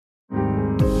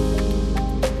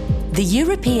The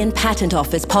European Patent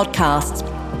Office podcasts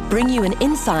bring you an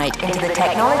insight into the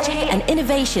technology and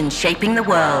innovation shaping the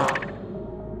world.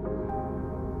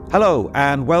 Hello,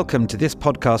 and welcome to this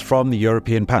podcast from the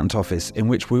European Patent Office, in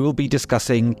which we will be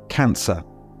discussing cancer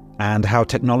and how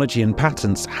technology and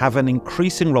patents have an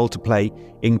increasing role to play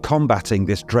in combating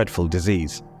this dreadful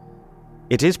disease.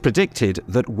 It is predicted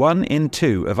that 1 in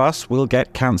 2 of us will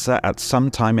get cancer at some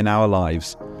time in our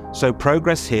lives, so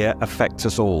progress here affects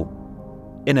us all.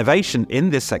 Innovation in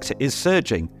this sector is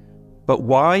surging, but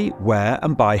why, where,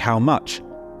 and by how much?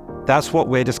 That's what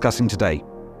we're discussing today.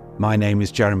 My name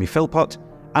is Jeremy Philpott,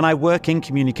 and I work in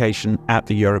communication at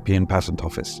the European Patent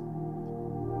Office.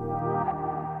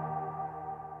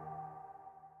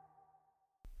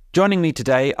 Joining me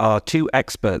today are 2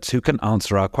 experts who can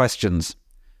answer our questions.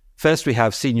 First, we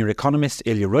have senior economist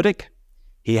Ilya Rudik.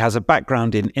 He has a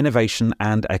background in innovation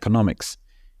and economics.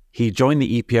 He joined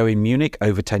the EPO in Munich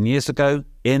over 10 years ago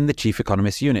in the Chief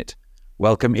Economist Unit.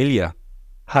 Welcome, Ilya.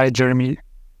 Hi, Jeremy.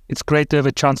 It's great to have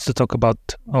a chance to talk about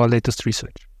our latest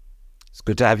research. It's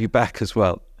good to have you back as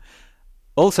well.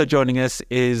 Also joining us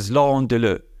is Laurent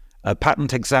Deleu, a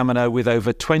patent examiner with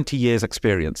over 20 years'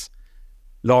 experience.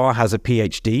 Laurent has a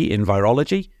PhD in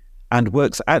virology and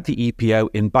works at the EPO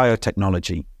in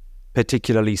biotechnology,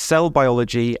 particularly cell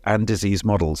biology and disease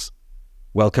models.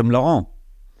 Welcome, Laurent.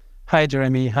 Hi,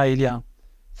 Jeremy. Hi, Ilya.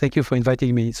 Thank you for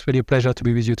inviting me. It's really a pleasure to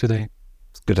be with you today.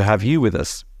 It's good to have you with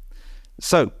us.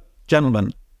 So,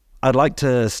 gentlemen, I'd like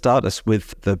to start us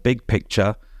with the big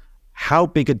picture. How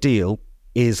big a deal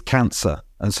is cancer?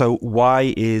 And so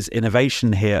why is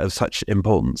innovation here of such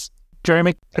importance?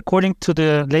 Jeremy, according to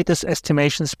the latest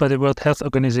estimations by the World Health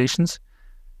Organization,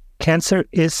 cancer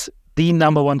is the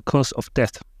number 1 cause of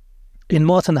death. In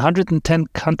more than 110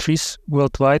 countries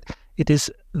worldwide, it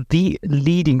is the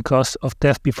leading cause of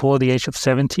death before the age of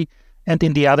 70. And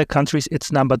in the other countries,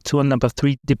 it's number 2 and number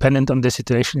 3, dependent on the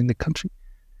situation in the country.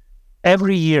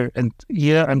 Every year, and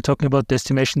here I'm talking about the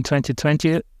estimation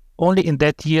 2020, only in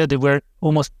that year there were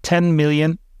almost 10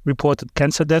 million reported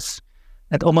cancer deaths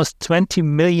and almost 20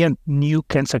 million new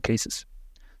cancer cases.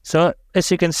 So as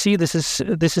you can see, this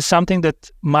is something that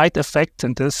might affect,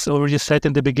 and as already said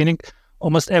in the beginning,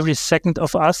 almost every second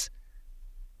of us.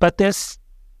 But there's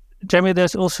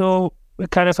also a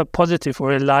kind of a positive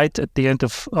or a light at the end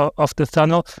of the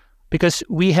tunnel, because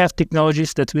we have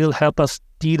technologies that will help us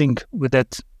dealing with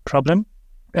that problem.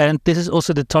 And this is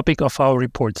also the topic of our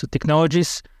report. So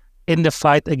technologies in the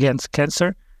fight against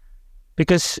cancer,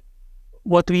 because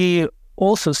what we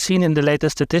also seen in the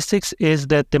latest statistics is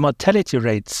that the mortality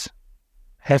rates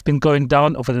have been going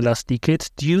down over the last decade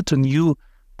due to new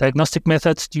diagnostic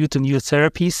methods, due to new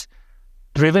therapies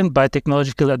driven by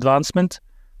technological advancement.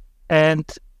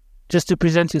 And just to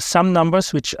present you some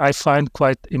numbers, which I find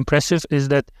quite impressive, is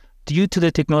that due to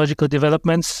the technological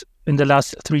developments in the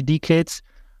last 3 decades,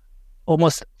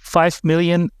 almost 5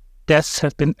 million deaths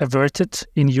have been averted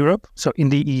in Europe, so in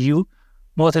the EU,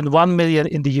 more than 1 million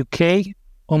in the UK,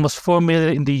 almost 4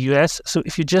 million in the US. So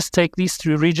if you just take these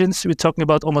 3 regions, we're talking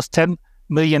about almost 10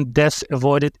 million deaths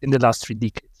avoided in the last 3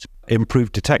 decades.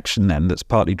 Improved detection then, that's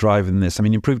partly driving this. I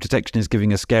mean, improved detection is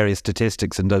giving us scarier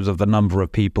statistics in terms of the number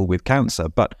of people with cancer,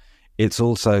 but it's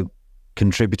also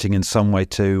contributing in some way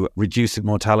to reducing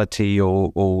mortality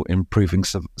or improving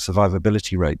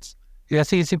survivability rates. Yeah, I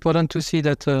think it's important to see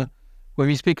that when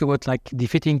we speak about like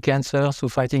defeating cancer, so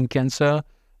fighting cancer,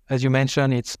 as you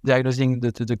mentioned, it's diagnosing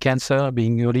the cancer,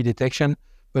 being early detection,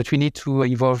 but we need to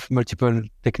evolve multiple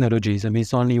technologies. I mean,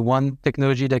 it's only one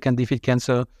technology that can defeat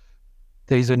cancer.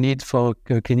 There is a need for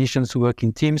clinicians to work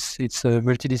in teams. It's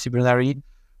multidisciplinary,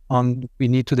 and we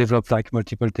need to develop like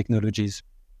multiple technologies.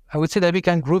 I would say that we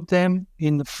can group them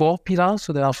in 4 pillars.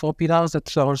 So there are 4 pillars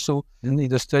that are also in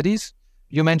the studies.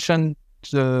 You mentioned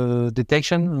the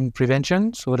detection and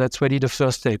prevention. So that's really the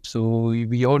first step. So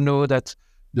we all know that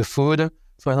the food,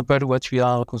 for example, what we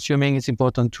are consuming, it's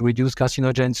important to reduce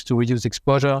carcinogens, to reduce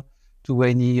exposure to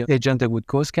any agent that would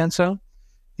cause cancer.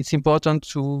 It's important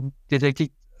to detect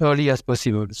it early as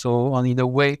possible. So in a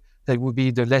way that would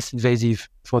be the less invasive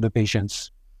for the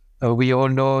patients. We all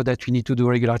know that we need to do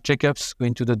regular checkups,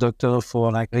 going to the doctor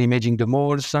for like imaging the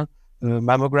moles.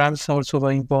 Mammograms are also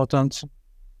very important.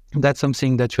 That's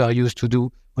something that we are used to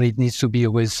do, but it needs to be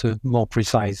always more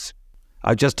precise.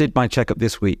 I just did my checkup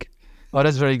this week. Oh,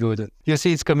 that's very good. You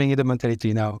see, it's coming in the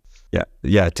mentality now. Yeah,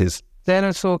 it is. Then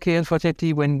also,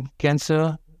 unfortunately, when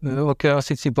cancer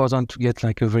occurs, it's important to get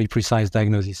like a very precise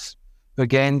diagnosis.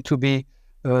 Again, to be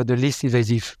the least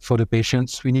invasive for the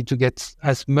patients, we need to get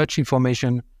as much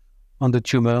information on the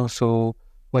tumor. So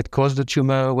what caused the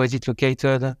tumor, where is it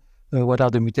located, what are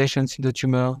the mutations in the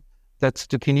tumor, that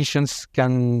the clinicians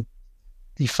can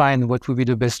define what would be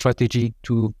the best strategy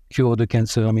to cure the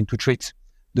cancer, to treat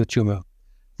the tumor.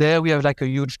 There we have like a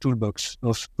huge toolbox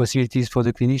of possibilities for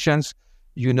the clinicians.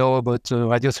 You know about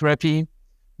radiotherapy,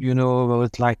 you know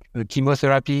about like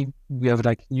chemotherapy. We have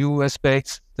like new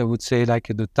aspects that would say like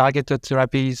the targeted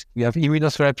therapies. We have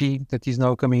immunotherapy that is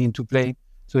now coming into play.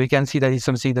 So you can see that it's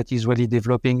something that is really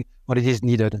developing what it is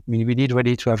needed. We need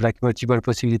really to have like multiple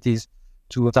possibilities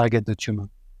to target the tumor.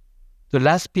 The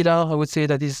last pillar, I would say,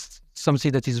 that is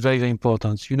something that is very, very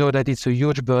important. You know that it's a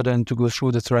huge burden to go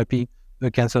through the therapy, the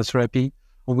cancer therapy.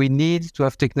 We need to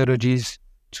have technologies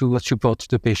to support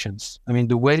the patients.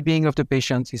 The well-being of the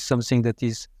patients is something that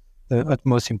is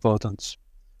utmost important.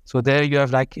 So there you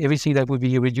have like everything that would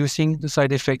be reducing the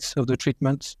side effects of the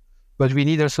treatments, but we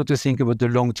need also to think about the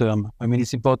long term.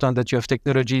 It's important that you have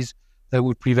technologies that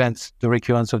would prevent the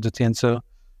recurrence of the cancer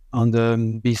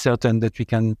and be certain that we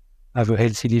can have a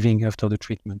healthy living after the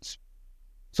treatments.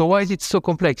 So why is it so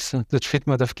complex, the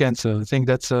treatment of cancer? I think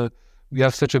that we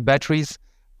have such a batteries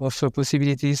of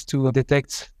possibilities to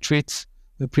detect, treat,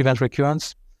 prevent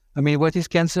recurrence. What is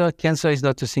cancer? Cancer is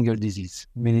not a single disease.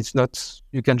 It's not,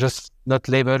 you can just not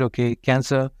label, okay,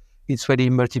 cancer, it's really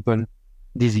multiple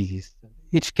diseases.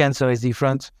 Each cancer is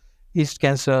different. Each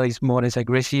cancer is more or less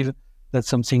aggressive. That's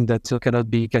something that cannot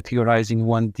be categorized in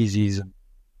one disease.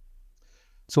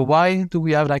 So why do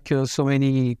we have like so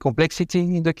many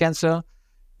complexity in the cancer?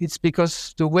 It's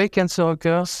because the way cancer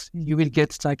occurs, you will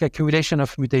get like accumulation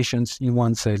of mutations in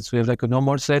one cell. So you have like a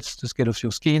normal cells, the scale of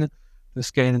your skin,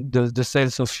 the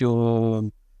cells of your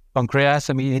pancreas,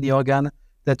 any organ,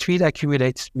 that will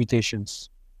accumulate mutations.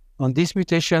 And this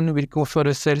mutation will confer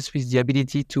the cells with the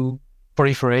ability to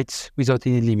proliferate without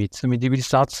any limits. They will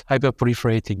start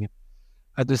hyperproliferating.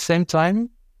 At the same time,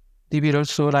 they will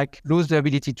also like lose the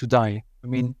ability to die.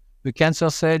 The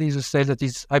cancer cell is a cell that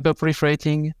is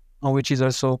hyperproliferating and which is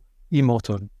also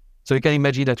immortal. So you can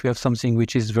imagine that we have something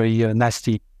which is very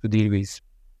nasty to deal with.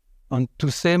 And to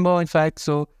say more, in fact,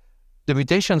 so the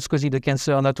mutations causing the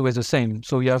cancer are not always the same.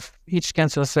 So you have each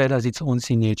cancer cell has its own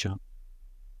signature.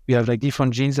 We have like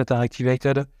different genes that are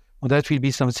activated, and that will be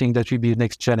something that will be the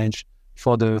next challenge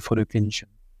for the clinician.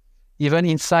 Even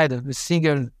inside a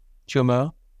single tumor,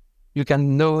 you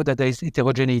can know that there is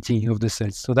heterogeneity of the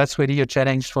cells. So that's really a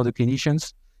challenge for the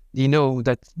clinicians. They know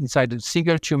that inside a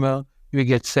single tumor, you will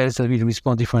get cells that will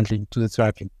respond differently to the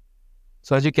therapy.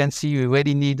 So as you can see, you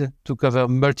really need to cover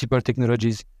multiple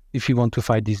technologies if you want to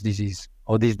fight this disease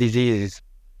or these diseases.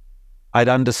 I'd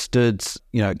understood,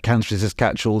 cancer is a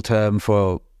catch-all term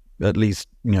for at least,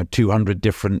 200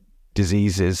 different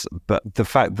diseases. But the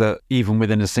fact that even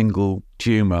within a single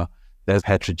tumor, there's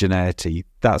heterogeneity,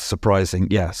 that's surprising.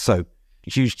 Yeah, so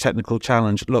huge technical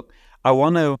challenge. Look, I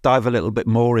want to dive a little bit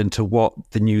more into what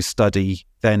the new study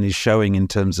then is showing in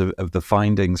terms of the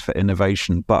findings for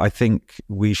innovation. But I think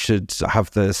we should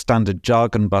have the standard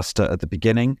jargon buster at the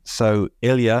beginning. So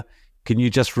Ilya, can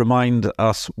you just remind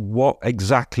us what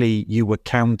exactly you were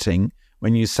counting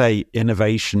when you say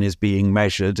innovation is being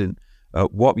measured, and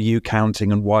what were you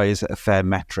counting and why is it a fair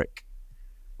metric?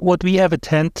 What we have at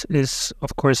hand is,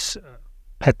 of course,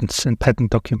 patents and patent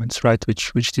documents, right,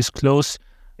 which disclose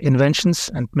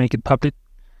inventions and make it public.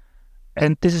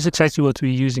 And this is exactly what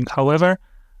we're using. However,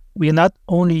 we are not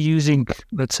only using,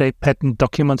 let's say, patent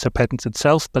documents or patents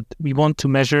itself, but we want to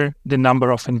measure the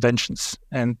number of inventions.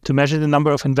 And to measure the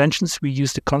number of inventions, we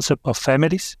use the concept of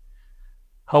families.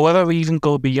 However, we even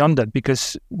go beyond that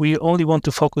because we only want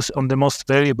to focus on the most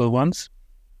valuable ones.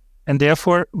 And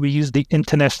therefore, we use the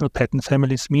international patent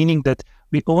families, meaning that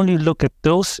we only look at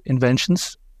those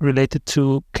inventions related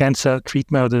to cancer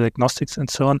treatment or the diagnostics and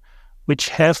so on, which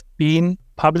have been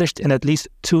published in at least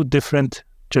 2 different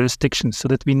jurisdictions, so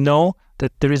that we know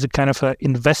that there is a kind of an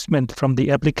investment from the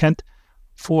applicant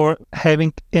for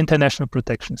having international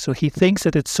protection. So he thinks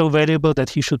that it's so valuable that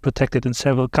he should protect it in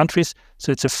several countries.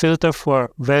 So it's a filter for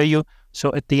value.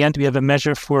 So at the end, we have a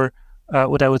measure for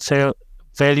what I would say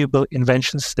valuable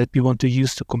inventions that we want to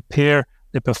use to compare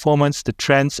the performance, the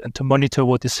trends, and to monitor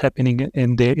what is happening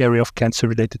in the area of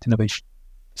cancer-related innovation.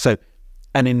 So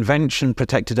an invention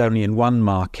protected only in one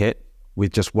market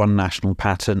with just one national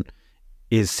patent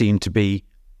is seen to be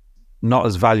not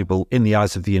as valuable in the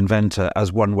eyes of the inventor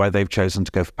as one where they've chosen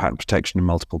to go for patent protection in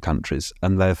multiple countries.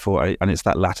 And therefore, and it's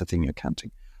that latter thing you're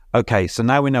counting. Okay, so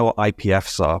now we know what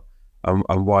IPFs are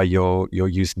and why you're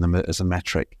using them as a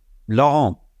metric.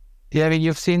 Laurent. Yeah,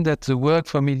 you've seen that the work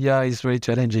for media is very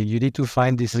challenging. You need to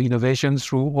find these innovations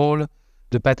through all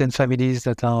the patent families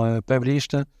that are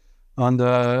published.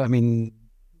 And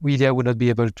media would not be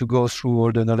able to go through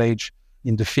all the knowledge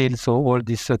in the field, so all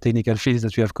these technical fields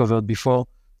that we have covered before,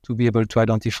 to be able to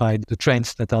identify the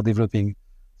trends that are developing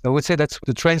I would say that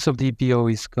the trends of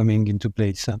DPO is coming into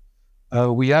place.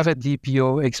 We have at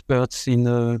DPO experts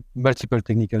in multiple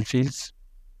technical fields.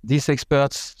 These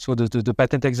experts, so the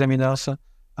patent examiners,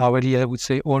 are really, I would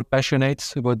say, all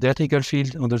passionate about their technical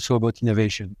field and also about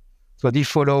innovation. So they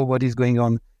follow what is going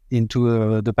on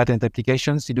into the patent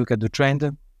applications. They look at the trend.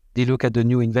 They look at the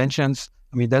new inventions.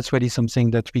 I mean, that's really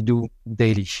something that we do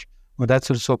daily. Well, that's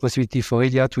also a possibility for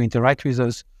Elia to interact with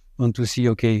us and to see,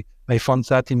 okay, I found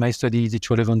that in my study. Is it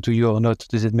relevant to you or not?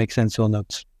 Does it make sense or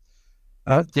not?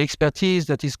 The expertise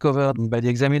that is covered by the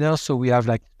examiners. So we have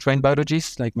like trained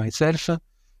biologists like myself.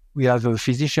 We have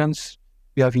physicians.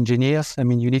 We have engineers. I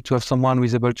mean, you need to have someone who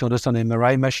is able to understand an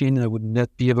MRI machine. I would not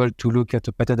be able to look at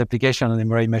a patent application on an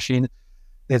MRI machine.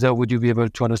 Neither would you be able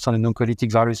to understand an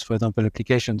oncolytic virus, for example,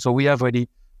 application. So we have already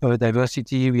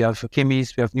diversity. We have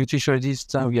chemists, we have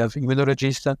nutritionists, we have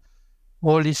immunologists.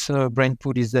 All this brain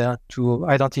pool is there to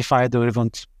identify the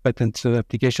relevant patent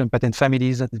application, patent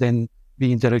families, and then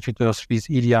be interlocutors with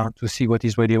Elia to see what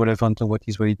is really relevant and what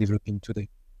is really developing today.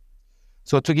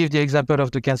 So to give the example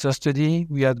of the cancer study,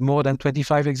 we had more than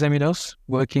 25 examiners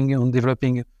working on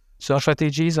developing search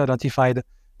strategies, identified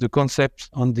the concept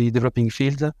on the developing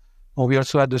field. And we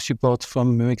also had the support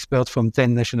from experts from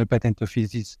 10 national patent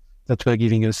offices that were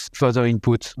giving us further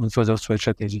input on further search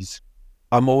strategies.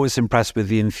 I'm always impressed with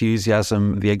the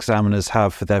enthusiasm the examiners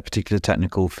have for their particular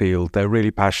technical field. They're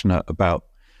really passionate about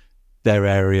their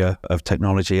area of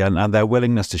technology, and their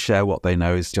willingness to share what they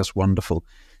know is just wonderful.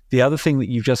 The other thing that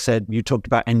you just said, you talked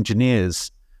about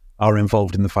engineers are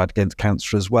involved in the fight against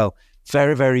cancer as well.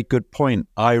 Very, very good point.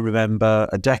 I remember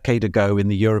a decade ago in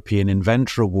the European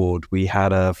Inventor Award, we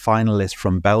had a finalist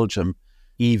from Belgium,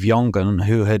 Yves Jongen,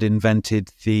 who had invented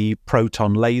the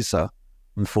proton laser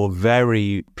for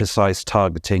very precise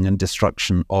targeting and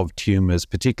destruction of tumours,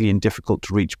 particularly in difficult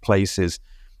to reach places.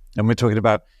 And we're talking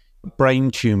about brain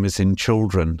tumours in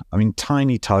children. I mean,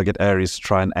 tiny target areas to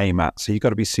try and aim at. So you've got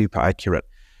to be super accurate.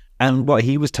 And what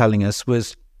he was telling us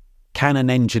was, can an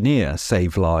engineer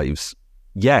save lives?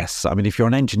 Yes. I mean, if you're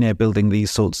an engineer building these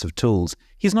sorts of tools,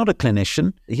 he's not a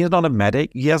clinician. He's not a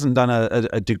medic. He hasn't done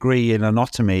a degree in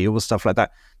anatomy or stuff like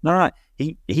that. No.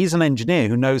 He's an engineer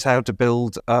who knows how to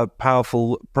build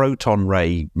powerful proton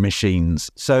ray machines.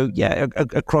 So, yeah,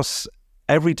 across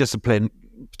every discipline,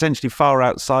 potentially far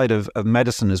outside of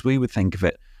medicine as we would think of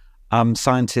it,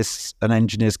 scientists and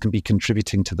engineers can be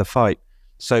contributing to the fight.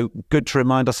 So good to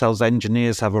remind ourselves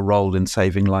engineers have a role in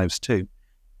saving lives too.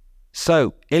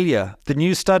 So, Ilya, the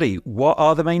new study, what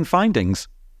are the main findings?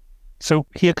 So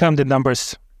here come the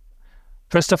numbers.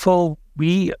 First of all,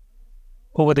 we,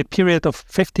 over the period of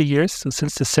 50 years, so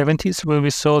since the 70s, where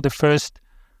we saw the first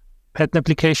patent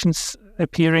applications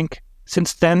appearing,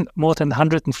 since then, more than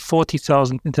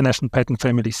 140,000 international patent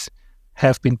families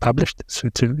have been published. So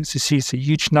as you see, it's a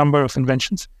huge number of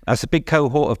inventions. That's a big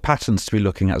cohort of patents to be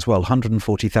looking at as well,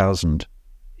 140,000.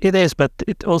 It is, but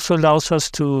it also allows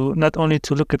us to not only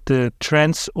to look at the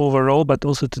trends overall, but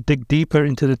also to dig deeper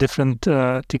into the different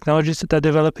technologies that are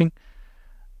developing.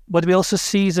 What we also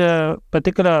see is a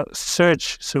particular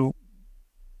surge. So,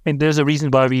 and there's a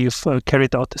reason why we've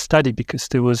carried out the study, because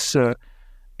there was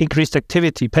increased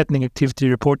activity, patenting activity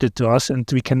reported to us, and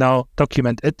we can now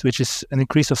document it, which is an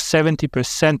increase of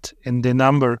 70% in the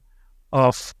number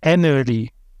of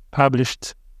annually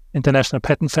published international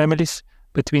patent families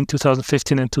between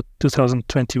 2015 and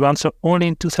 2021. So only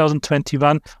in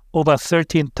 2021, over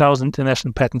 13,000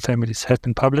 international patent families have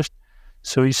been published.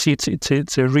 So you see,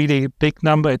 it's a really big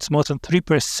number. It's more than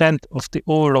 3% of the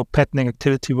overall patenting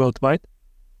activity worldwide.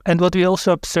 And what we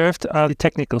also observed are the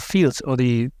technical fields, or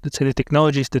the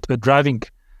technologies that were driving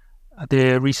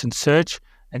the recent surge.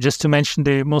 And just to mention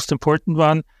the most important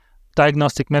one,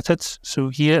 diagnostic methods. So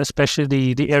here,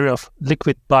 especially the area of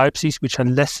liquid biopsies, which are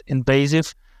less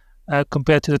invasive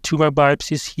compared to the tumor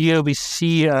biopsies. Here we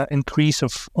see an increase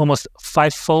of almost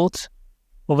 5-fold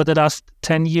over the last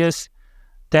 10 years.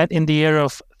 That in the area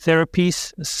of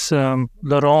therapies, as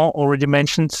Laurent already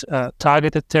mentioned,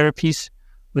 targeted therapies,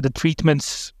 where the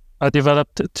treatments are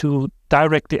developed to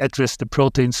directly address the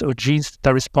proteins or genes that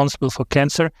are responsible for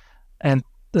cancer, and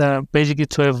basically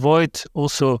to avoid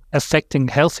also affecting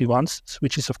healthy ones,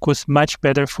 which is of course much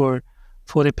better for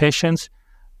the patients.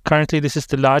 Currently, this is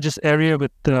the largest area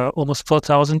with almost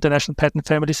 4,000 international patent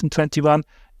families in 21.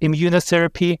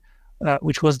 Immunotherapy,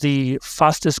 which was the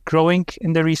fastest growing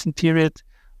in the recent period,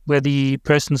 where the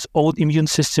person's own immune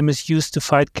system is used to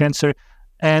fight cancer.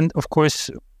 And of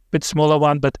course, bit smaller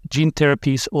one, but gene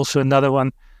therapy is also another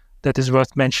one that is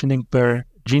worth mentioning, where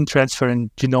gene transfer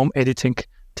and genome editing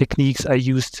techniques are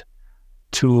used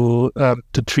to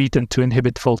treat and to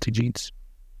inhibit faulty genes.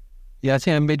 Yeah, I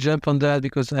think I may jump on that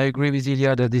because I agree with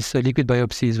Ilya that this liquid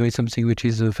biopsy is very something which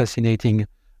is fascinating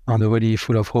and already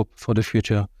full of hope for the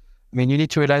future. I mean, you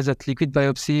need to realize that liquid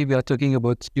biopsy, we are talking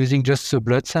about using just a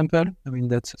blood sample. I mean,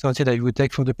 that's something that you would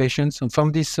take from the patients. And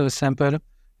from this sample,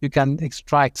 you can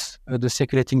extract the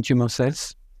circulating tumor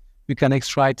cells. You can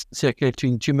extract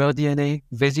circulating tumor DNA,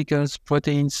 vesicles,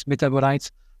 proteins, metabolites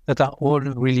that are all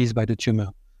released by the tumor.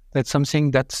 That's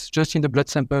something that's just in the blood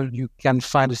sample, you can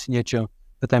find a signature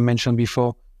that I mentioned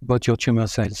before about your tumor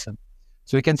cells.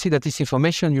 So you can see that this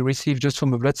information you receive just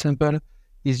from a blood sample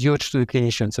is huge to the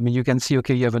clinicians. I mean, you can see,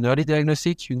 okay, you have an early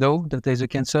diagnostic, you know that there's a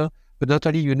cancer, but not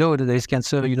only you know that there is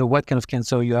cancer, you know what kind of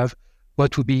cancer you have,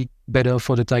 what would be better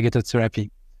for the targeted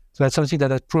therapy. So that's something that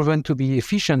has proven to be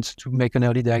efficient to make an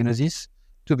early diagnosis,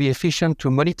 to be efficient to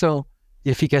monitor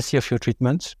the efficacy of your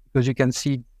treatment, because you can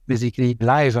see basically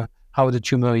live how the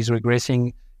tumor is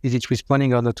regressing, is it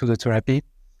responding or not to the therapy.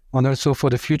 And also for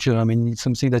the future, I mean, it's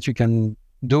something that you can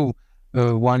do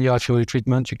 1 year after your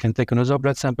treatment. You can take another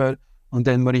blood sample and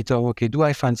then monitor, okay, do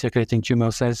I find circulating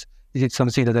tumor cells? Is it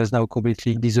something that has now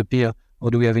completely disappeared,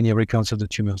 or do we have any recurrence of the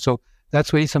tumor? So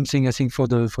that's really something, I think, for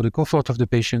the comfort of the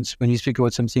patients. When you speak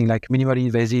about something like minimally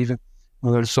invasive and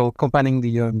also accompanying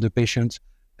the patients,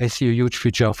 I see a huge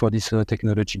future for this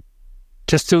technology.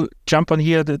 Just to jump on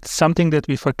here, that's something that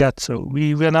we forgot. So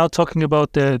we are now talking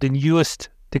about the newest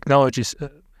technologies,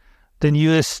 the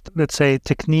newest, let's say,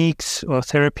 techniques or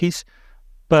therapies,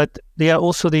 but they are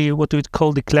also what we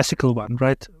call the classical one,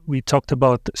 right? We talked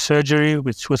about surgery,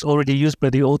 which was already used by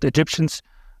the old Egyptians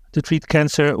to treat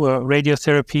cancer, or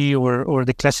radiotherapy, or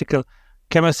the classical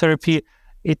chemotherapy.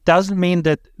 It doesn't mean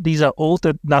that these are old,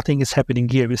 that nothing is happening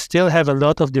here. We still have a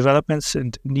lot of developments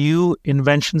and new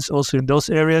inventions also in those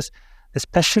areas,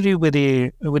 especially with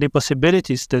the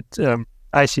possibilities that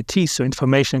ICT, so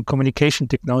information and communication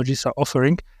technologies, are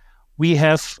offering. We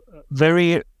have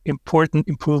very important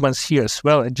improvements here as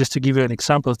well. And just to give you an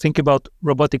example, think about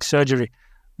robotic surgery.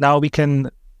 Now we can,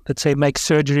 let's say, make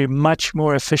surgery much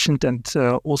more efficient and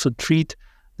also treat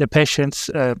the patients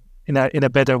in a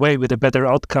better way with a better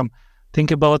outcome. Think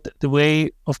about the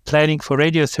way of planning for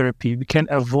radiotherapy. We can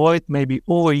avoid maybe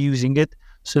overusing it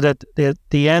so that at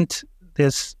the end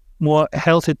there's more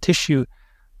healthy tissue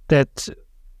that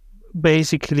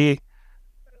basically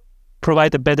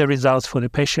provide a better results for the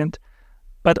patient.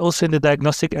 But also in the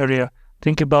diagnostic area,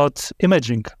 think about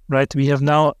imaging, right? We have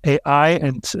now AI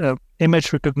and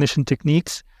image recognition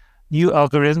techniques, new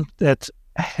algorithms that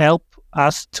help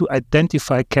us to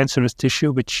identify cancerous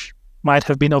tissue, which might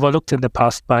have been overlooked in the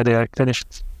past by the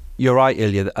clinicians. You're right,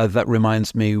 Ilya. That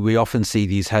reminds me, we often see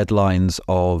these headlines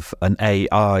of an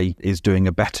AI is doing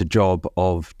a better job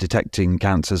of detecting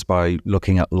cancers by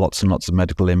looking at lots and lots of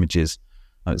medical images.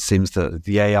 It seems that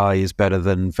the AI is better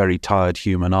than very tired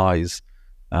human eyes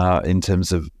in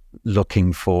terms of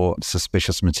looking for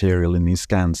suspicious material in these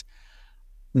scans.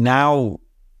 Now,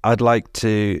 I'd like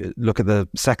to look at the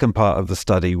second part of the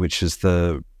study, which is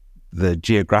the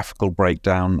geographical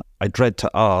breakdown. I dread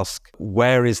to ask,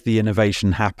 where is the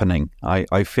innovation happening?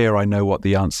 I fear I know what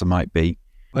the answer might be.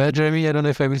 Well, Jeremy, I don't know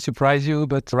if I will surprise you,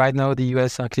 but right now the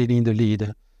US are clearly in the lead.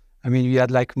 I mean, we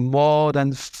had like more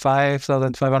than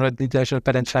 5,500 international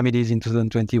patent families in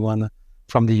 2021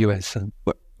 from the US.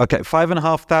 Okay,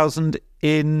 5,500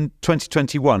 in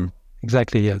 2021?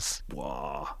 Exactly, yes.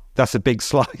 Wow, that's a big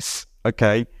slice.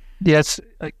 Okay. Yes,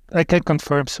 I can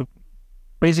confirm. So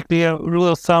basically, a rule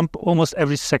of thumb, almost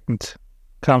every second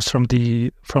comes from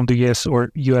the US,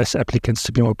 or US applicants,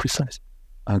 to be more precise.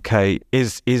 Okay,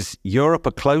 is Europe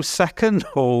a close second,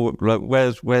 or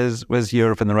where's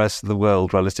Europe and the rest of the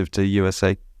world relative to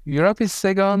USA? Europe is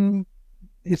second.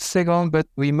 It's second, but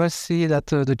we must see that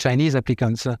the Chinese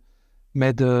applicants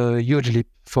made a huge leap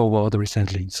forward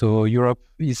recently. So Europe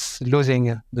is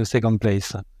losing the second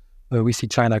place. We see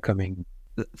China coming.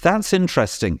 That's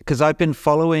interesting, because I've been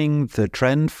following the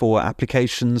trend for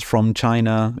applications from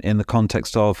China in the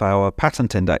context of our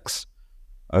patent index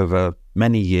over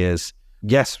many years.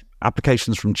 Yes,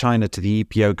 applications from China to the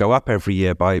EPO go up every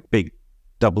year by big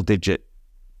double-digit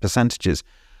percentages,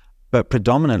 but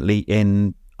predominantly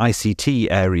in ICT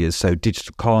areas, so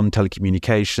digital comm,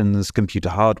 telecommunications, computer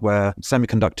hardware,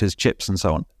 semiconductors, chips, and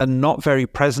so on, and not very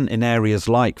present in areas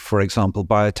like, for example,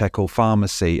 biotech or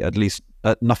pharmacy, at least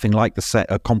at nothing like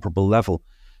a comparable level.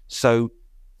 So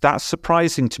that's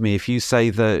surprising to me if you say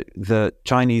that the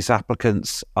Chinese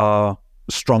applicants are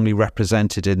strongly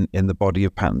represented in the body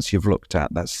of patents you've looked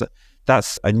at.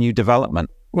 That's a new development.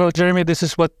 Well, Jeremy, this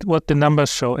is what the numbers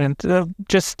show, and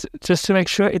just to make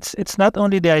sure, it's not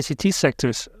only the ICT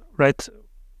sectors, right,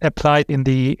 applied in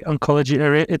the oncology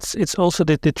area. It's also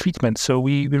the treatment. So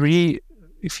we really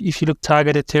if you look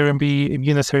targeted therapy,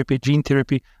 immunotherapy, gene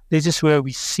therapy, this is where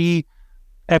we see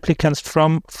applicants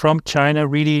from China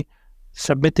really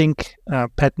submitting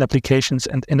patent applications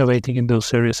and innovating in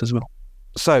those areas as well.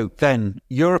 So then,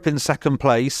 Europe in second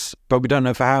place, but we don't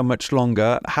know for how much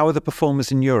longer. How are the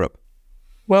performers in Europe?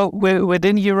 Well,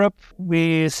 within Europe,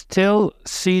 we still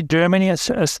see Germany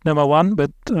as number one,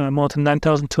 but more than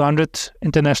 9,200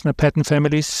 international patent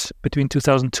families between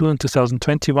 2002 and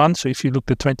 2021. So if you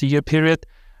look at the 20-year period,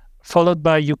 followed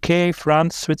by UK,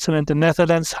 France, Switzerland, and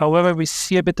Netherlands. However, we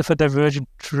see a bit of a divergent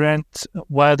trend.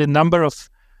 While the number of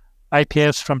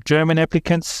IPRs from German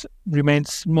applicants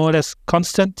remains more or less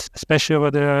constant, especially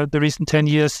over the recent 10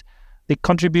 years, the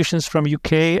contributions from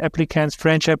UK applicants,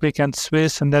 French applicants,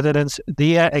 Swiss and Netherlands,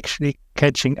 they are actually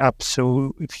catching up.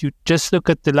 So if you just look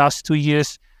at the last 2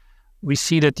 years, we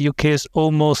see that the UK is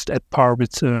almost at par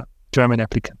with German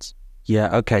applicants.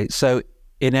 Yeah, okay. So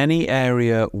in any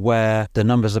area where the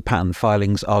numbers of patent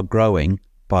filings are growing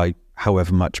by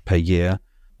however much per year,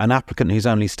 an applicant who's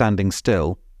only standing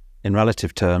still in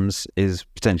relative terms is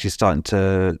potentially starting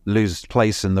to lose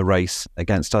place in the race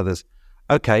against others.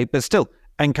 Okay, but still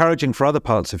encouraging for other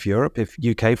parts of Europe, if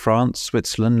UK, France,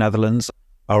 Switzerland, Netherlands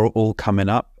are all coming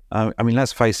up. I mean,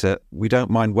 let's face it, we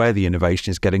don't mind where the innovation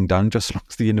is getting done, just as long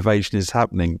as the innovation is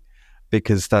happening,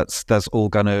 because that's all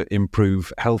going to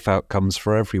improve health outcomes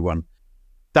for everyone.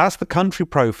 That's the country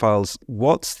profiles.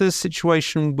 What's the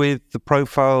situation with the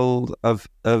profile of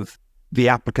the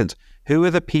applicants? Who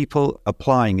are the people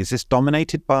applying? Is this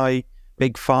dominated by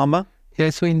big pharma?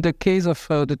 Yeah, so in the case of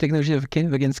the technology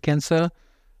against cancer,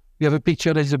 we have a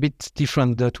picture that is a bit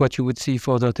different than what you would see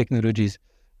for other technologies.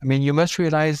 I mean, you must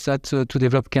realize that to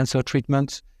develop cancer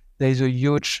treatments, there is a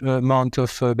huge amount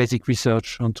of basic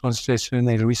research and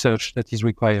translational research that is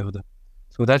required.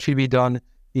 So that will be done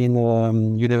in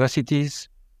universities,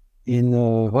 in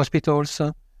hospitals,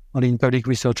 and in public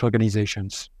research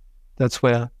organizations. That's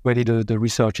where really the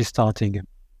research is starting.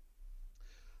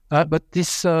 But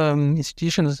these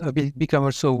institutions have become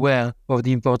also aware of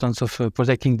the importance of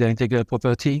protecting their intellectual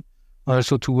property, and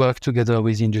also to work together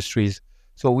with industries.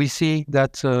 So we see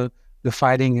that the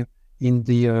fighting in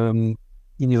the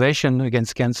innovation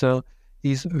against cancer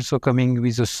is also coming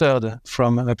with a third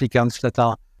from applicants that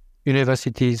are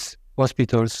universities,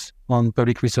 hospitals, and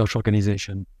public research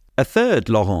organizations. A third,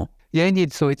 Laurent? Yeah,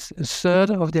 indeed. So it's a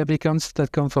third of the applicants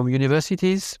that come from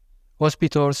universities,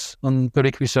 hospitals, and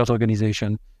public research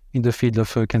organizations in the field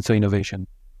of cancer innovation.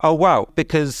 Oh, wow.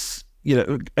 Because,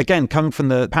 again, coming from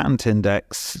the patent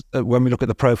index, when we look at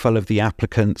the profile of the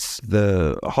applicants,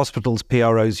 the hospitals,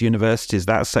 PROs, universities,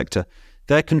 that sector,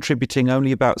 they're contributing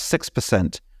only about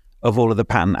 6% of all of the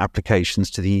patent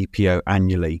applications to the EPO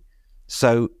annually.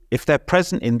 So if they're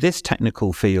present in this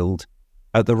technical field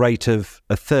at the rate of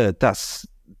a third, that's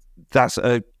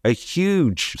a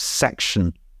huge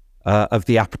section of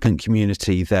the applicant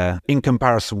community there in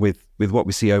comparison with what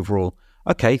we see overall.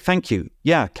 Okay, thank you.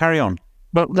 Yeah, carry on.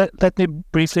 Well, let me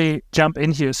briefly jump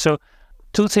in here. So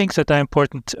 2 things that are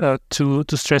important to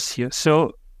stress here.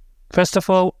 So first of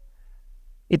all,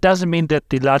 it doesn't mean that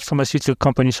the large pharmaceutical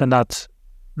companies are not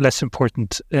less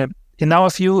important. In our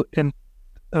view, and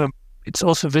it's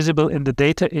also visible in the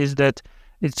data, is that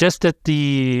it's just that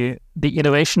the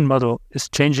innovation model is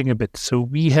changing a bit. So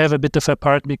we have a bit of a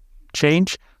paradigm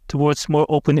change towards more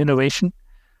open innovation,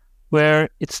 where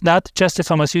it's not just the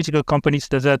pharmaceutical companies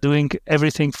that are doing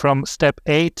everything from step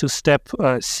A to step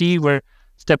C, where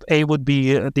step A would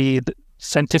be the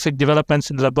scientific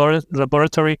developments in the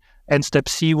laboratory, and step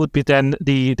C would be then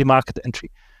the market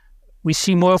entry. We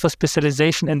see more of a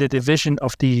specialization in the division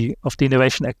of the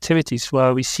innovation activities,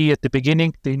 where we see at the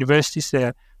beginning the universities,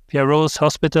 the PROs,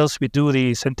 hospitals, we do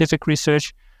the scientific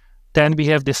research. Then we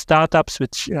have the startups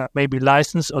which maybe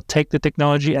license or take the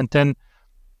technology and then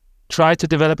try to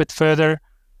develop it further,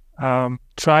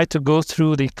 try to go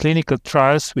through the clinical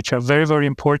trials, which are very, very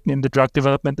important in the drug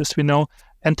development, as we know.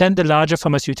 And then the larger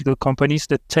pharmaceutical companies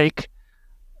that take,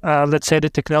 let's say, the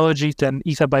technology, then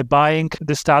either by buying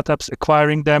the startups,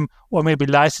 acquiring them, or maybe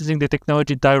licensing the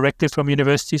technology directly from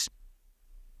universities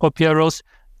or PROs,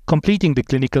 completing the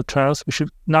clinical trials. We should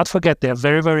not forget they are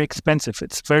very, very expensive.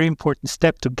 It's a very important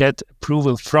step to get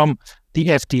approval from the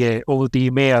FDA or the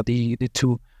EMEA, the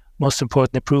 2 most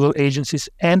important approval agencies,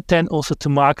 and then also to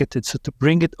market it. So to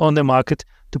bring it on the market,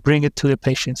 to bring it to the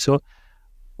patient. So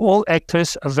all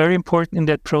actors are very important in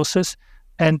that process.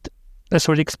 And as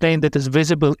already explained, that is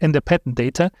visible in the patent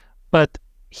data. But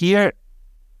here,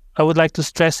 I would like to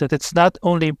stress that it's not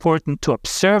only important to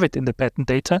observe it in the patent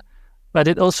data, but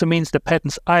it also means the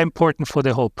patents are important for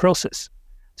the whole process.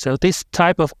 So this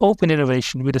type of open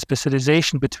innovation with a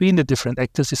specialization between the different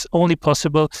actors is only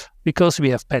possible because we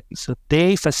have patents. So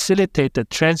they facilitate the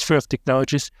transfer of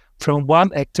technologies from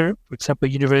one actor, for example,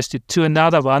 university, to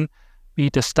another one, be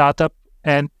it a startup,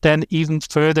 and then even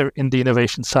further in the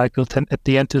innovation cycle, then at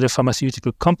the end to the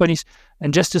pharmaceutical companies.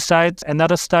 And just to cite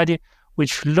another study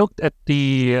which looked at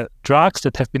the drugs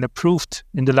that have been approved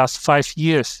in the last 5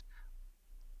 years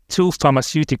to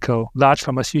large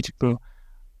pharmaceutical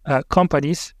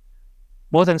companies,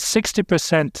 more than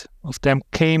 60% of them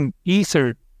came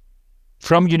either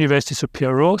from universities or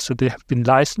PRO, so they have been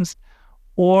licensed,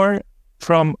 or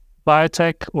from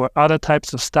biotech or other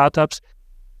types of startups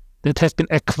that have been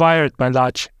acquired by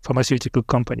large pharmaceutical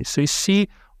companies. So you see,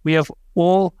 we have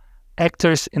all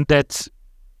actors in that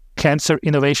cancer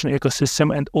innovation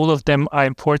ecosystem, and all of them are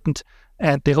important,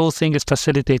 and the whole thing is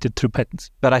facilitated through patents.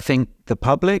 But I think the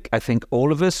public, I think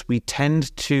all of us, we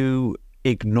tend to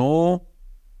ignore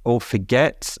or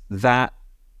forget that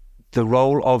the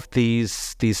role of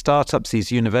these startups,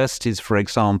 these universities, for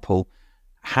example,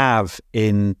 have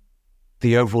in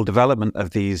the overall development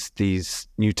of these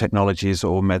new technologies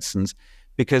or medicines.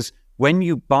 Because when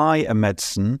you buy a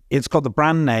medicine, it's got the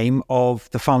brand name of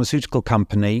the pharmaceutical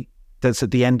company that's at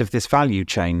the end of this value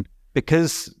chain.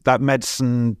 Because that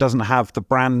medicine doesn't have the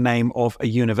brand name of a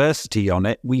university on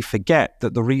it, we forget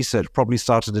that the research probably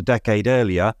started a decade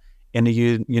earlier in a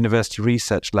university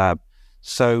research lab.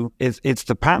 So it's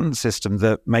the patent system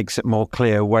that makes it more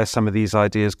clear where some of these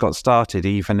ideas got started,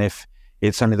 even if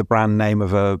it's only the brand name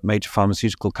of a major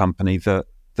pharmaceutical company that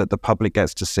the public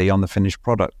gets to see on the finished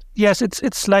product. Yes,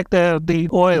 it's like the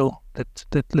oil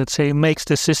that let's say makes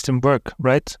the system work,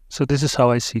 right? So this is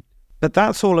how I see it. But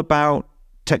that's all about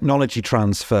technology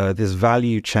transfer, this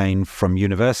value chain from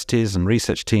universities and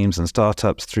research teams and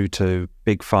startups through to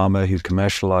big pharma who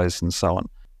commercialize and so on.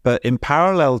 But in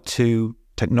parallel to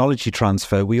technology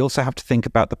transfer, we also have to think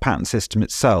about the patent system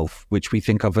itself, which we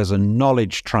think of as a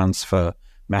knowledge transfer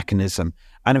mechanism.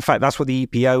 And in fact, that's what the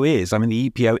EPO is. I mean,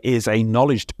 the EPO is a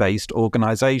knowledge-based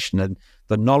organization, and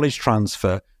the knowledge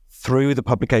transfer through the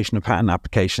publication of patent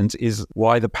applications is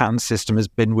why the patent system has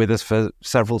been with us for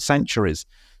several centuries.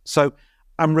 So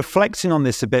I'm reflecting on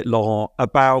this a bit, Laurent,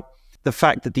 about the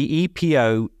fact that the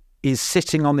EPO is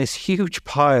sitting on this huge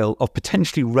pile of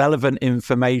potentially relevant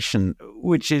information,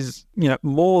 which is,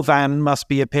 more than must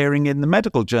be appearing in the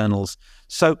medical journals.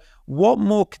 So what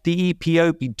more could the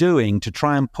EPO be doing to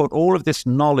try and put all of this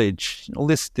knowledge, all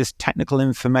this technical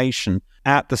information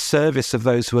at the service of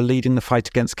those who are leading the fight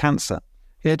against cancer?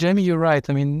 Yeah, Jamie, you're right.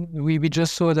 I mean, we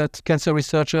just saw that cancer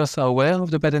researchers are aware of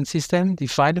the patent system, they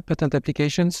file patent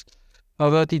applications.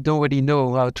 However, they don't really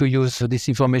know how to use this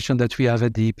information that we have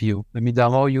at the EPO. I mean, they're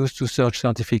more used to search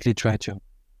scientific literature.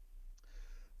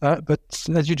 But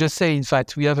as you just say, in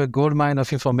fact, we have a goldmine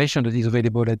of information that is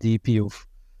available at the EPO.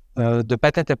 The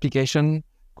patent application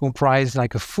comprises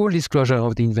like a full disclosure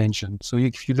of the invention. So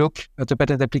if you look at the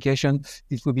patent application,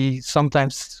 it will be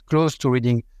sometimes close to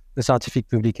reading the scientific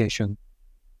publication.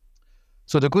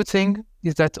 So the good thing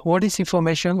is that all this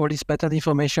information, all this patent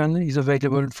information is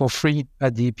available for free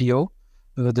at the EPO.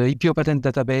 The EPO patent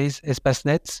database,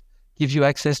 ESPACEnet, gives you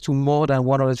access to more than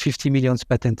 150 million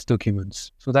patent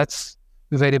documents. So that's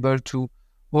available to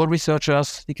all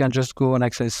researchers. They can just go and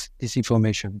access this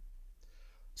information.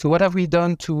 So what have we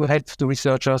done to help the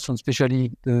researchers, and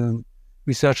especially the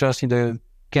researchers in the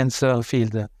cancer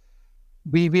field?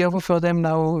 We have offered them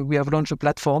now, we have launched a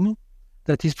platform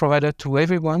that is provided to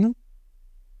everyone.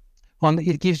 And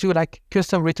it gives you like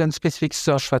custom written specific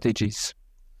search strategies.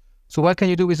 So what can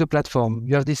you do with the platform?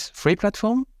 You have this free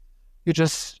platform. You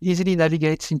just easily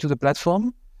navigate into the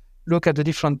platform, look at the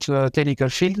different technical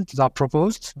fields that are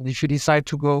proposed. And if you decide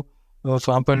to go, for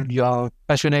example, you are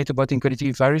passionate about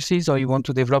oncolytic viruses, or you want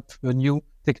to develop a new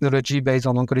technology based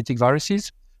on oncolytic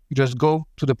viruses, you just go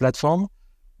to the platform,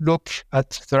 look at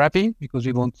therapy, because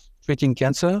we want treating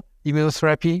cancer,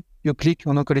 immunotherapy, you click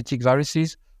on oncolytic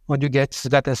viruses, and you get the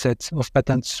data set of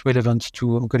patents relevant to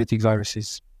oncolytic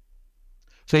viruses.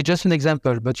 So it's just an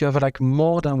example, but you have like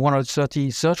more than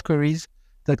 130 search queries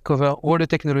that cover all the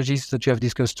technologies that you have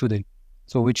discussed today.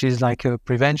 So which is like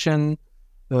prevention,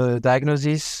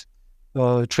 diagnosis,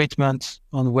 treatment,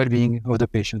 and well-being of the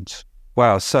patient.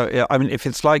 Wow. So, I mean, if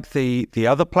it's like the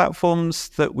other platforms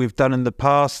that we've done in the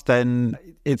past, then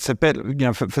it's a bit,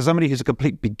 for somebody who's a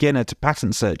complete beginner to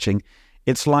patent searching,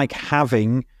 it's like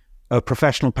having a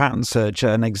professional patent searcher,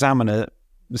 an examiner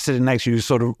sitting next to you, who's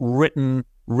sort of written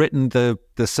the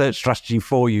search strategy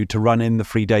for you to run in the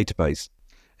free database.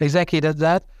 Exactly,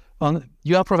 that.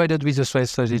 You are provided with a search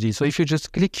strategy. So if you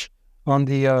just click on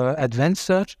the advanced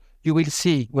search, you will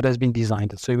see what has been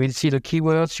designed. So you will see the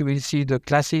keywords, you will see the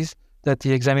classes that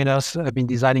the examiners have been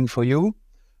designing for you.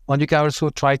 And you can also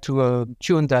try to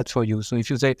tune that for you. So if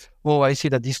you say, oh, I see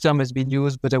that this term has been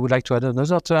used, but I would like to add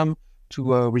another term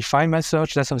to refine my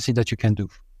search, that's something that you can do.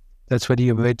 That's really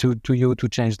a way to you to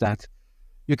change that.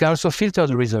 You can also filter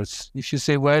the results. If you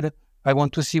say, well, I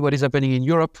want to see what is happening in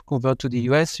Europe compared to the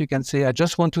US, you can say, I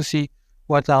just want to see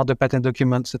what are the patent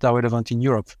documents that are relevant in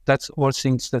Europe. That's all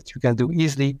things that you can do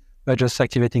easily by just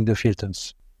activating the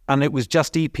filters. And it was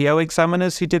just EPO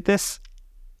examiners who did this?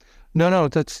 No,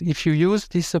 that's if you use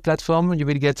this platform, you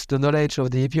will get the knowledge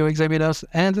of the EPO examiners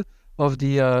and of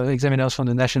the examiners from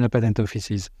the national patent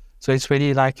offices. So it's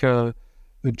really like a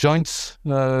joint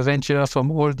venture from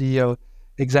all the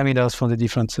examiners from the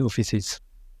different offices.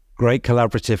 Great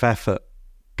collaborative effort.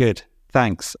 Good,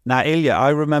 thanks. Now, Ilya, I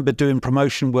remember doing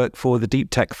promotion work for the Deep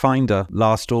Tech Finder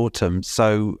last autumn.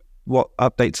 So what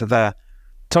updates are there?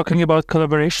 Talking about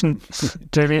collaboration,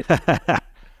 Jeremy,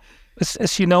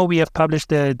 as you know, we have published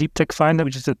the Deep Tech Finder,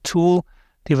 which is a tool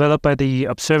developed by the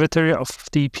Observatory of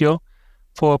the EPO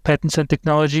for patents and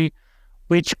technology,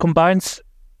 which combines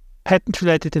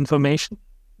patent-related information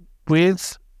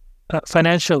with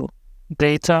financial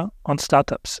data on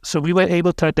startups. So we were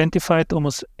able to identify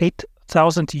almost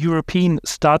 8,000 European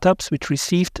startups which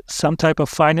received some type of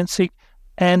financing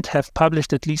and have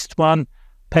published at least one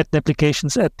patent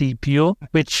applications at the EPO,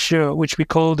 which we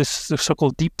call the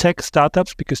so-called deep tech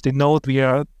startups, because they know they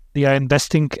are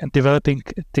investing and developing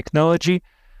technology.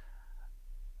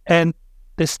 And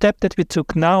the step that we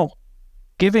took now,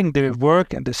 giving the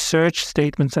work and the search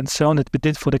statements and so on that we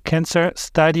did for the cancer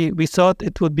study, we thought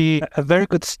it would be a very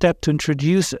good step to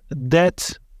introduce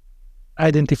that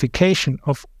identification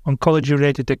of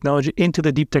oncology-related technology into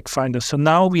the Deep Tech Finder. So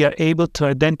now we are able to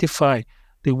identify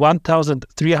the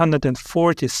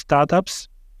 1,340 startups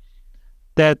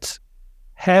that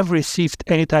have received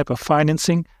any type of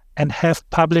financing and have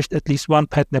published at least one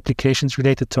patent applications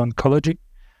related to oncology,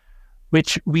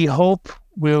 which we hope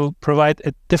will provide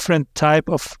a different type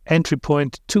of entry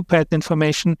point to patent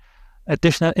information,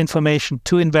 additional information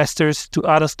to investors, to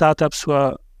other startups who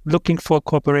are looking for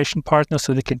cooperation partners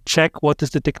so they can check what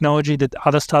is the technology that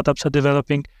other startups are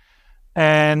developing,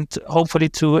 and hopefully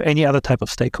to any other type of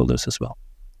stakeholders as well.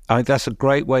 That's a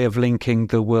great way of linking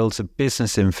the worlds of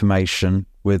business information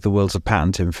with the worlds of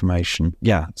patent information.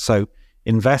 Yeah, so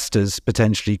investors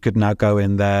potentially could now go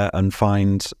in there and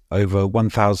find over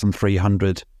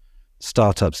 1,300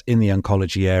 startups in the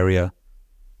oncology area.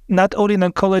 Not only in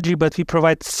oncology, but we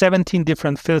provide 17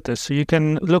 different filters. So you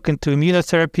can look into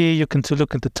immunotherapy, you can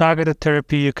look into targeted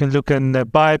therapy, you can look in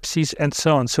biopsies and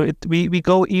so on. So we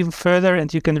go even further,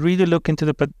 and you can really look into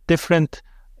the different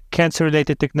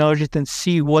cancer-related technologies and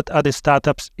see what are the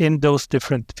startups in those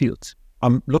different fields.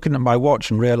 I'm looking at my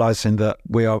watch and realizing that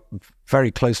we are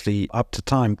very closely up to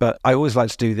time, but I always like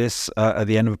to do this at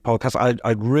the end of a podcast.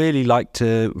 I'd really like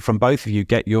to, from both of you,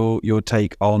 get your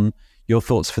take on your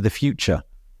thoughts for the future.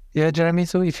 Yeah, Jeremy,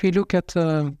 so if we look at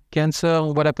cancer,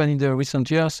 what happened in the recent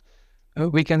years,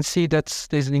 we can see that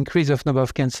there's an increase of number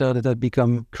of cancer that have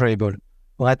become curable,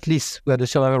 or at least where the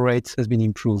survival rate has been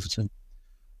improved.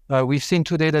 We've seen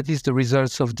today that is the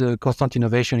results of the constant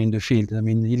innovation in the field. I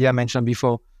mean, Ilya mentioned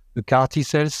before the CAR T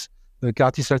cells. The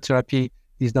CAR T cell therapy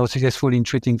is now successful in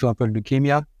treating, for example,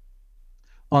 leukemia.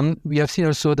 And we have seen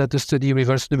also that the study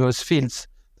reversed numerous fields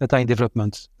that are in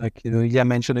development. Like Ilya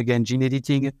mentioned again, gene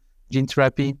editing, gene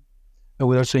therapy. It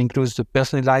will also include the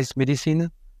personalized medicine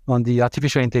and the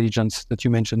artificial intelligence that you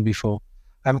mentioned before.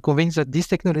 I'm convinced that these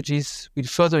technologies will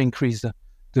further increase the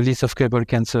list of curable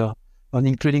cancer, and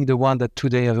including the one that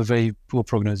today have a very poor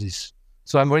prognosis.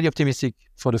 So I'm really optimistic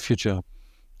for the future.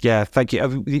 Yeah, thank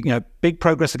you. Big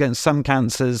progress against some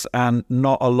cancers and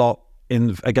not a lot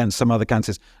against some other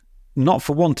cancers, not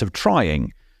for want of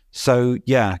trying. So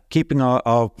yeah, keeping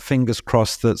our fingers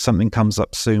crossed that something comes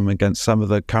up soon against some of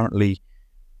the currently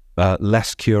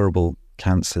less curable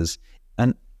cancers.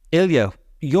 And Ilya,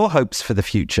 your hopes for the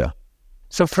future?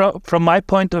 So from my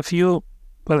point of view,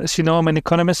 well, as you know, I'm an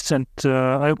economist, and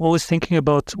I'm always thinking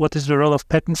about what is the role of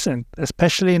patents, and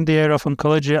especially in the area of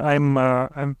oncology,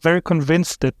 I'm very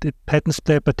convinced that patents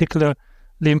play a particularly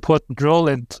important role.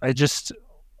 And I just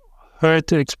heard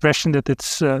the expression that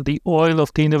it's the oil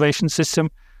of the innovation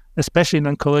system, especially in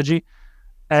oncology,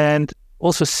 and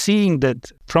also seeing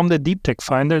that from the Deep Tech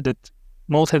Finder that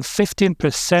more than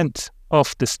 15%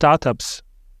 of the startups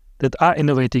that are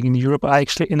innovating in Europe are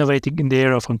actually innovating in the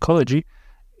area of oncology.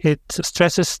 It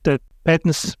stresses that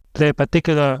patents play a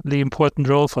particularly important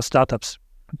role for startups,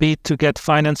 be it to get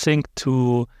financing,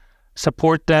 to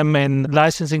support them in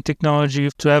licensing technology,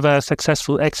 to have a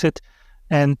successful exit.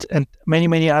 and many,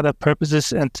 many other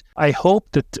purposes. And I hope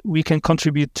that we can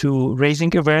contribute to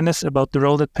raising awareness about the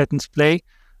role that patents play,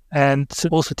 and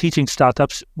also teaching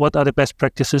startups what are the best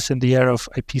practices in the area of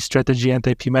IP strategy and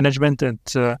IP management. And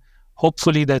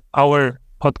hopefully that our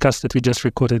podcast that we just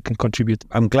recorded can contribute.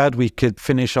 I'm glad we could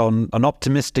finish on an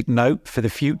optimistic note for the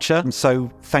future.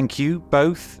 So thank you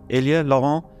both, Ilya,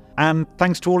 Laurent, and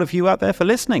thanks to all of you out there for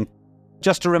listening.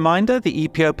 Just a reminder, the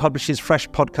EPO publishes fresh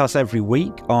podcasts every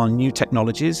week on new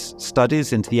technologies,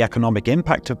 studies into the economic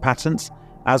impact of patents,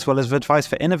 as well as advice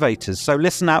for innovators. So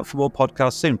listen out for more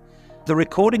podcasts soon. The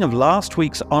recording of last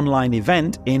week's online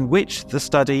event, in which the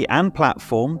study and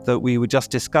platform that we were just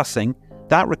discussing,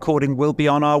 that recording will be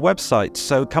on our website.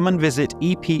 So come and visit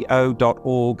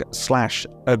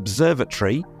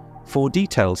epo.org/observatory for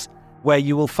details, where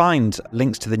you will find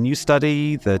links to the new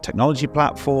study, the technology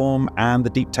platform, and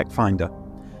the Deep Tech Finder.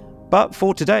 But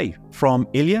for today, from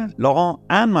Ilya, Laurent,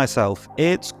 and myself,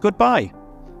 it's goodbye.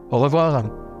 Au revoir.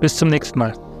 Bis zum nächsten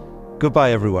Mal.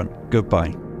 Goodbye, everyone.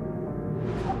 Goodbye.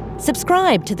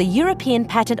 Subscribe to the European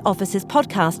Patent Office's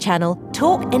podcast channel,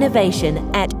 Talk Innovation,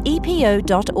 at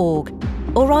epo.org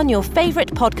or on your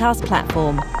favourite podcast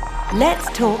platform. Let's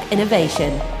talk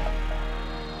innovation.